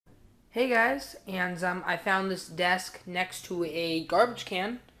Hey guys, and I found this desk next to a garbage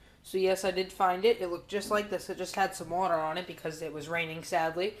can. So yes, I did find it. It looked just like this. It just had some water on it because it was raining,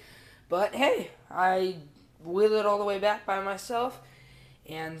 sadly. But hey, I wheeled it all the way back by myself,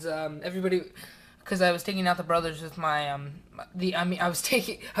 and everybody, because I was taking out the brothers with my I was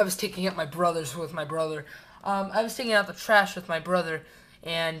taking out my brothers with my brother. I was taking out the trash with my brother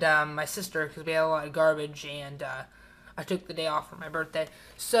and my sister because we had a lot of garbage, and I took the day off for my birthday.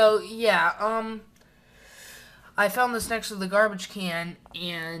 So yeah, I found this next to the garbage can,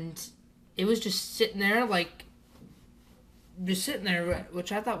 and it was just sitting there, like just sitting there,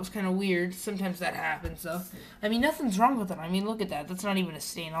 which I thought was kind of weird. Sometimes that happens, though. I mean, nothing's wrong with it. I mean, look at that. That's not even a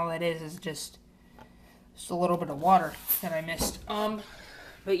stain. All that is just a little bit of water that I missed.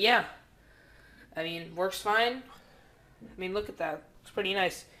 But yeah, I mean, works fine. I mean, look at that. It's pretty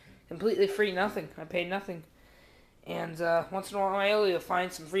nice. Completely free, nothing. I paid nothing. And once in a while, you'll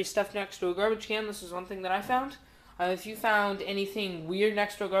find some free stuff next to a garbage can. This is one thing that I found. If you found anything weird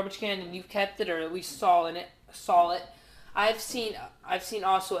next to a garbage can and you've kept it or at least saw it. I've seen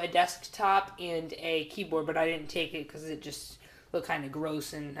also a desktop and a keyboard, but I didn't take it because it just looked kind of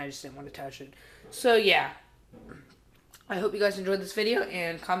gross and I just didn't want to touch it. So yeah, I hope you guys enjoyed this video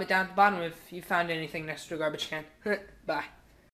and comment down at the bottom if you found anything next to a garbage can. Bye.